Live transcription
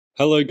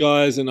Hello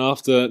guys, and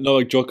after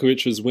Novak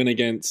Djokovic's win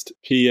against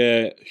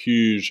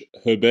Pierre-Hugues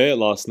Herbert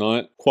last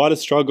night, quite a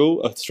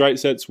struggle, a straight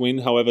sets win,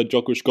 however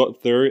Djokovic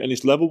got through and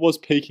his level was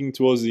peaking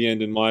towards the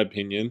end in my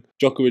opinion.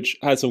 Djokovic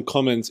had some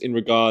comments in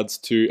regards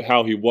to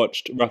how he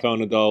watched Rafael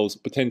Nadal's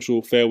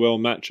potential farewell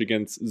match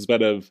against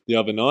Zverev the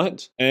other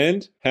night,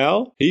 and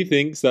how he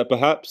thinks that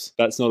perhaps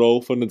that's not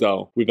all for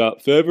Nadal.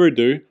 Without further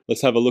ado,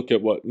 let's have a look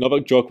at what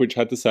Novak Djokovic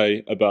had to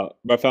say about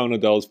Rafael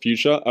Nadal's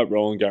future at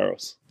Roland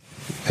Garros.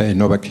 Hey,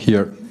 Novak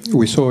here.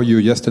 We saw you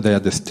yesterday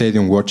at the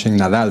stadium watching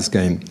Nadal's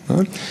game.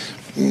 Huh?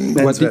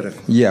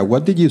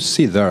 What did you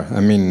see there?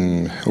 I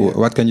mean,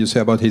 what can you say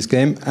about his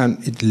game? And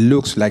it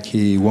looks like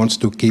he wants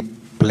to keep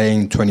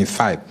playing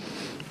 25.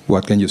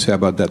 What can you say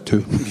about that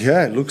too?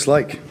 Yeah, it looks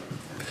like.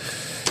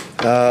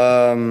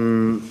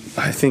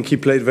 I think he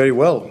played very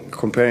well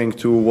comparing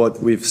to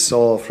what we've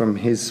saw from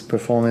his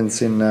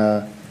performance in,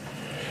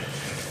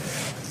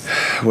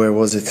 where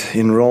was it?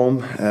 In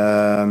Rome.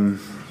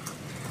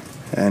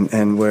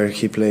 And where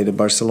he played at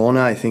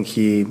Barcelona. I think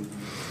he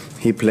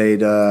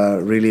played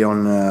really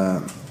on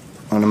a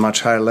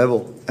much higher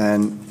level.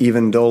 And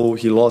even though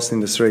he lost in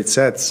the straight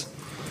sets,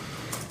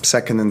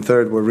 second and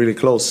third were really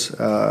close.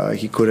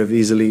 He could have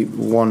easily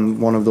won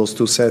one of those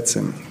two sets,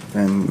 and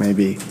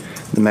maybe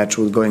the match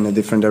would go in a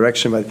different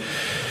direction. But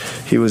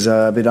he was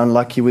a bit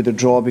unlucky with the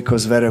draw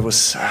because Zverev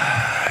was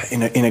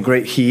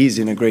he is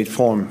in a great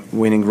form,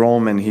 winning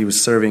Rome, and he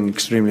was serving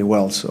extremely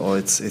well. So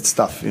it's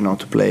tough,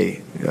 to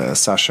play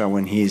Sasha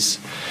when he's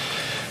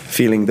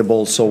feeling the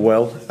ball so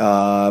well.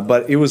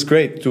 But it was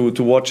great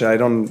to watch. I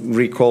don't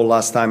recall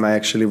last time I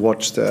actually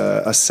watched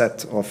a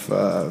set of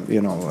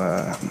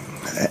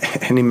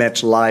any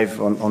match live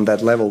on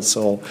that level.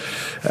 So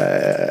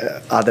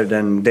other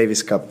than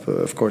Davis Cup,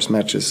 of course,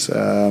 matches.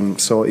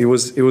 So it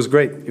was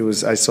great.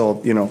 I saw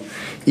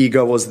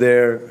Iga was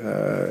there,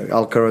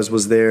 Alcaraz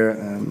was there.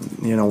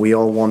 We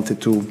all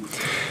wanted to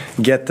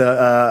get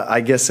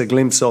I guess a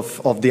glimpse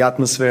of the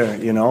atmosphere,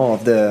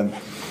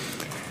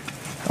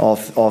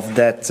 of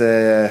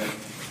that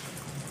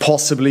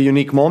possibly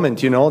unique moment,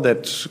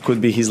 that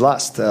could be his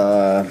last.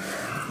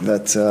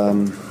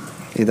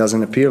 It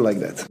doesn't appear like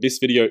that. This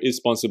video is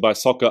sponsored by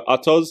Soccer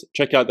Atos.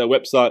 Check out their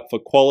website for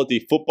quality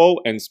football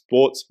and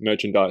sports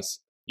merchandise.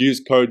 Use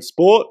code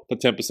SPORT for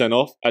 10%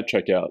 off at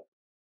checkout.